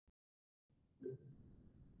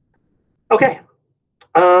Okay.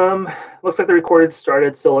 Looks like the recorded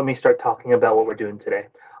started, so let me start talking about what we're doing today.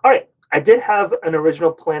 All right. I did have an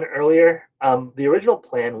original plan earlier. The original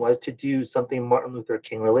plan was to do something Martin Luther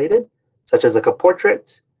King related, such as like a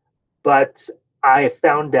portrait, but I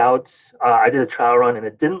found out I did a trial run and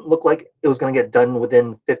it didn't look like it was going to get done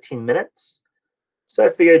within 15 minutes. So I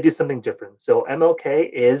figured I'd do something different. So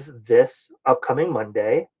MLK is this upcoming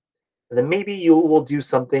Monday. And then maybe you will do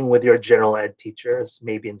something with your general ed teachers,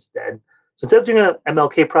 maybe instead. So instead of doing an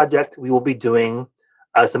MLK project, we will be doing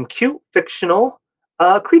some cute fictional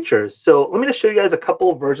creatures. So let me just show you guys a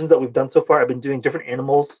couple of versions that we've done so far. I've been doing different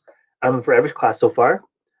animals for every class so far.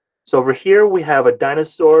 So over here, we have a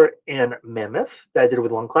dinosaur and mammoth that I did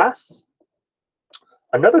with one class.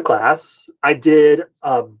 Another class, I did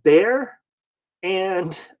a bear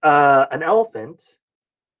and an elephant.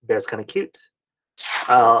 Bear's kind of cute.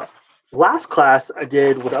 Last class I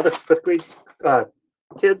did with other 5th grade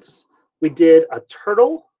kids, we did a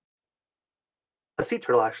turtle, a sea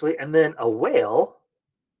turtle actually, and then a whale.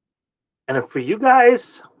 And then for you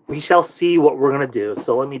guys, we shall see what we're going to do.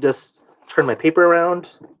 So let me just turn my paper around.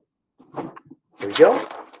 There we go.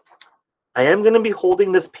 I am going to be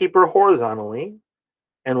holding this paper horizontally.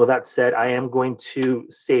 And with that said, I am going to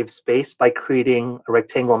save space by creating a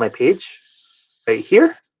rectangle on my page right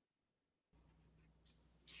here.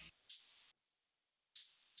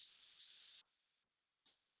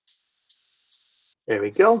 There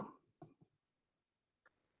we go.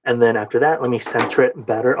 And then after that, let me center it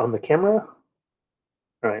better on the camera.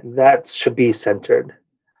 All right, that should be centered.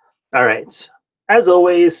 All right, as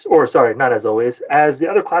always, or sorry, not as always, as the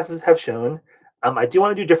other classes have shown, I do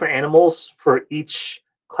want to do different animals for each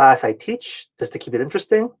class I teach, just to keep it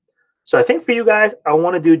interesting. So I think for you guys, I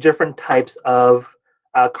want to do different types of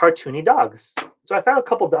cartoony dogs. So I found a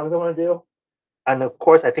couple dogs I want to do. And of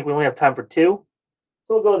course, I think we only have time for 2.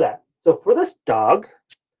 So we'll go with that. So for this dog,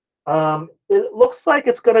 it looks like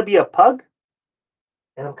it's going to be a pug.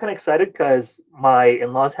 And I'm kind of excited because my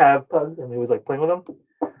in-laws have pugs and we was like playing with them.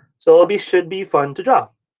 So should be fun to draw. All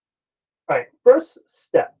right, first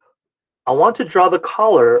step. I want to draw the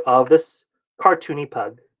collar of this cartoony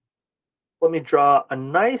pug. Let me draw a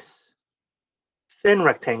nice thin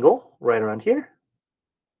rectangle right around here.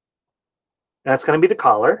 That's going to be the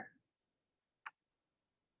collar.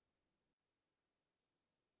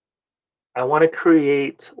 I want to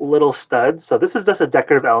create little studs. So this is just a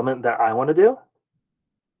decorative element that I want to do.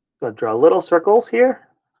 So I'll draw little circles here.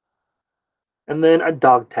 And then a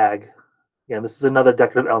dog tag. Again, this is another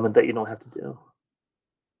decorative element that you don't have to do.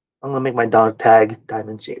 I'm going to make my dog tag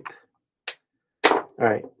diamond shape. All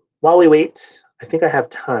right. While we wait, I think I have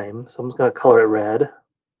time, so I'm just going to color it red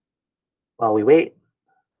while we wait.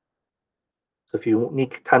 So if you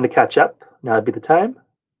need time to catch up, now would be the time.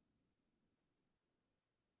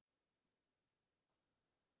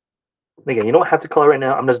 And again, you don't have to color right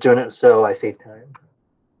now. I'm just doing it so I save time.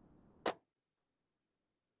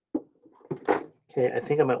 Okay, I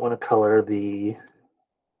think I might want to color the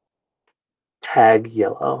tag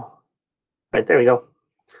yellow. Right, there we go.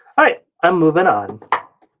 All right, I'm moving on.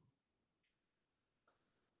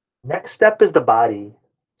 Next step is the body.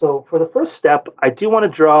 So for the first step, I do want to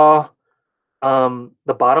draw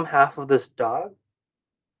the bottom half of this dog.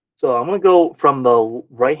 So I'm going to go from the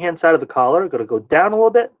right-hand side of the collar, going to go down a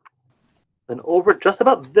little bit, then over just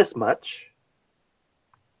about this much,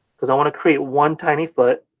 because I want to create one tiny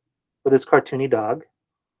foot for this cartoony dog,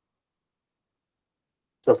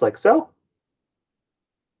 just like so.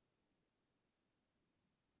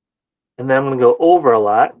 And then I'm going to go over a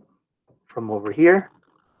lot from over here.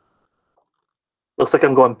 Looks like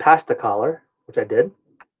I'm going past the collar, which I did.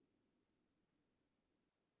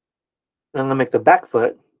 And I'm going to make the back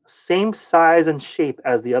foot same size and shape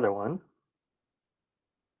as the other one.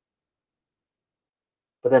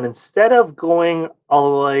 But then instead of going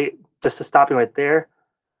all the way just to stopping right there,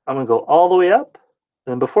 I'm going to go all the way up.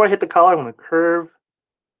 And then before I hit the collar, I'm going to curve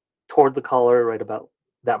towards the collar right about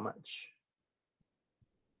that much.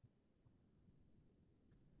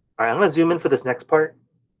 All right, I'm going to zoom in for this next part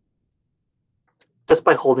just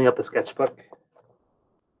by holding up the sketchbook.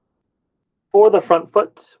 For the front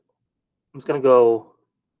foot, I'm just going to go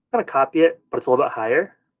kind of copy it, but it's a little bit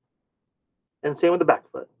higher. And same with the back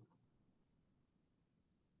foot.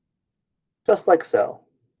 Just like so.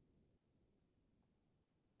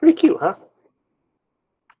 Pretty cute, huh?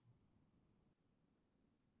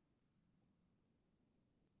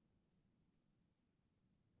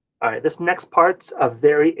 All right, this next part's a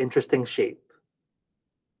very interesting shape.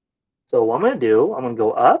 So what I'm going to do, I'm going to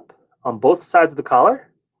go up on both sides of the collar.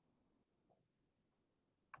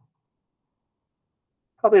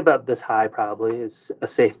 Probably about this high, probably, is a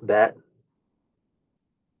safe bet.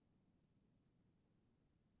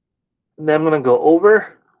 And then I'm going to go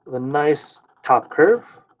over with a nice top curve.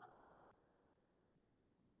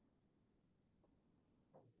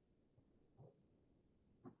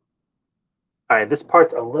 All right, this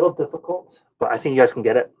part's a little difficult, but I think you guys can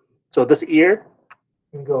get it. So this ear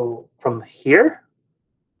can go from here,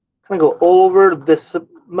 kind of go over this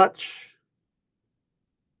much,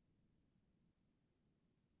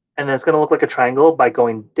 and then it's going to look like a triangle by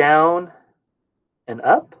going down and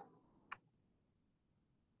up.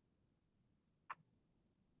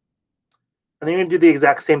 And then you're going to do the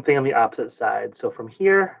exact same thing on the opposite side. So from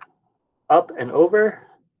here, up and over,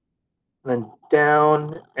 and then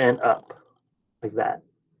down and up, like that.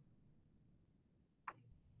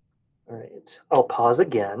 All right, I'll pause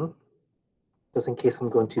again, just in case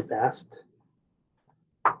I'm going too fast.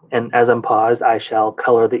 And as I'm paused, I shall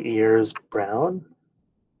color the ears brown.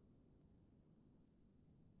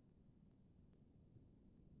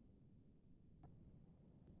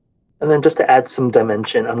 And then just to add some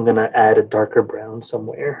dimension, I'm going to add a darker brown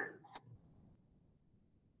somewhere.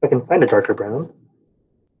 If I can find a darker brown.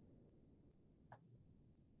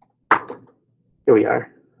 Here we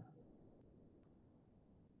are.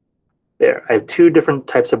 There, I have two different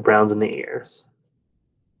types of browns in the ears.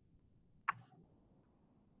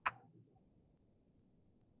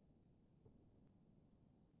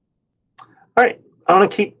 All right, I want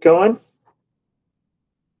to keep going.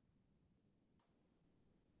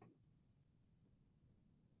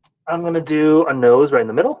 I'm going to do a nose right in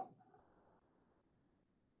the middle.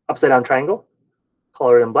 Upside down triangle,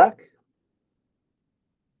 color it in black.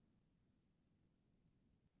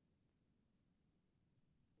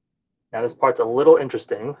 Now this part's a little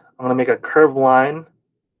interesting. I'm going to make a curved line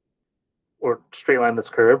or straight line that's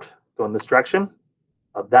curved, go in this direction,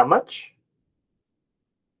 about that much.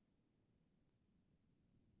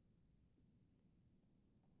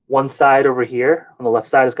 One side over here on the left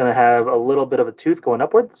side is going to have a little bit of a tooth going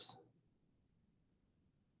upwards.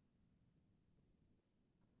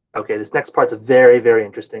 Okay, this next part's very, very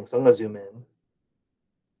interesting. So I'm going to zoom in.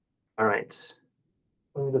 All right.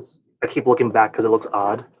 Let me just, I keep looking back because it looks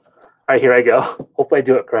odd. All right, here I go. Hopefully I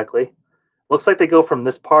do it correctly. Looks like they go from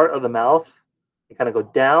this part of the mouth. They kind of go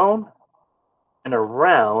down and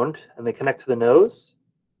around, and they connect to the nose.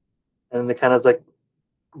 And then they kind of like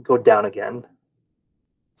go down again.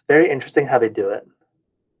 It's very interesting how they do it.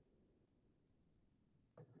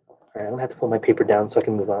 All right, I'm going to have to pull my paper down so I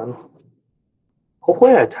can move on.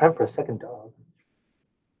 Hopefully I have time for a second dog.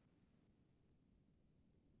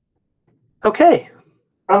 Okay,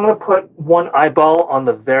 I'm going to put one eyeball on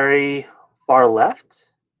the very far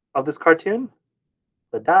left of this cartoon,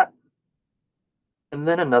 the dot, and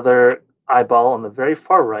then another eyeball on the very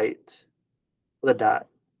far right with a dot.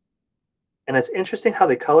 And it's interesting how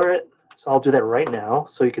they color it, so I'll do that right now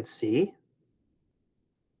so you could see.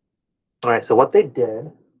 All right, so what they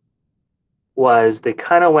did was they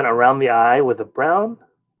kind of went around the eye with a brown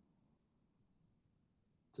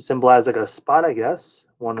to symbolize like a spot, I guess,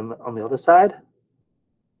 one on the other side.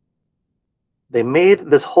 They made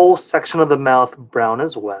this whole section of the mouth brown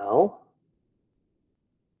as well.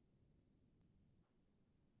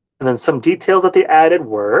 And then some details that they added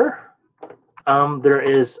were, there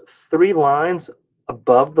is 3 lines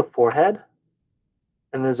above the forehead,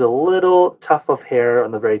 and there's a little tuft of hair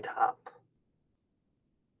on the very top.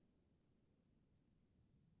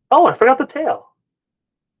 Oh, I forgot the tail.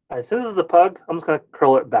 All right, since this is a pug, I'm just going to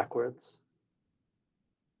curl it backwards.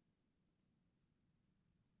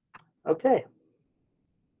 Okay.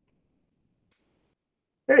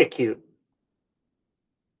 Very cute.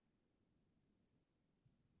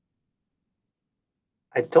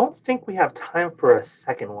 I don't think we have time for a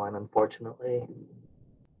second one, unfortunately.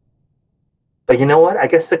 But you know what? I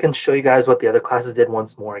guess I can show you guys what the other classes did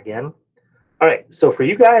once more again. All right, so for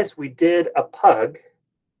you guys, we did a pug,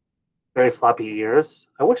 very floppy ears.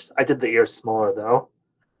 I wish I did the ears smaller though.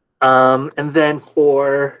 And then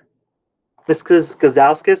for Mrs.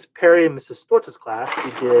 Gazowskis, Perry, and Mrs. Stortz's class,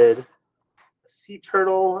 we did a sea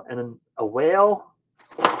turtle and a whale.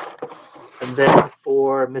 And then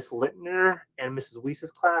for Miss Littner and Mrs.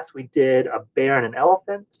 Weiss's class, we did a bear and an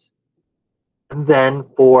elephant. And then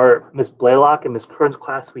for Miss Blaylock and Miss Kern's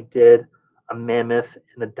class, we did a mammoth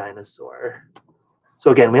and a dinosaur. So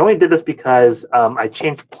again, we only did this because I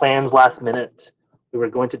changed plans last minute. We were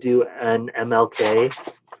going to do an MLK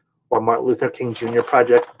or Martin Luther King Jr.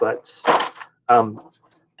 project, but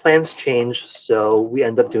plans changed, so we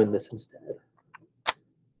end up doing this instead.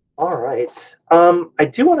 All right. I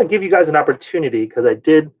do want to give you guys an opportunity because I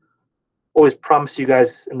did always promise you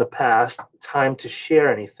guys in the past time to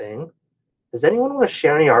share anything. Does anyone want to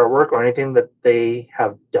share any artwork or anything that they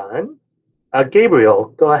have done? Gabriel,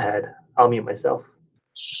 go ahead. I'll mute myself.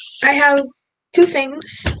 I have two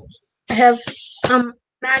things. I have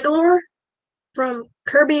Magalore from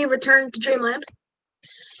Kirby Return to Dreamland,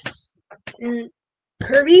 and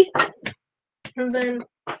Kirby, and then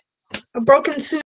a broken suit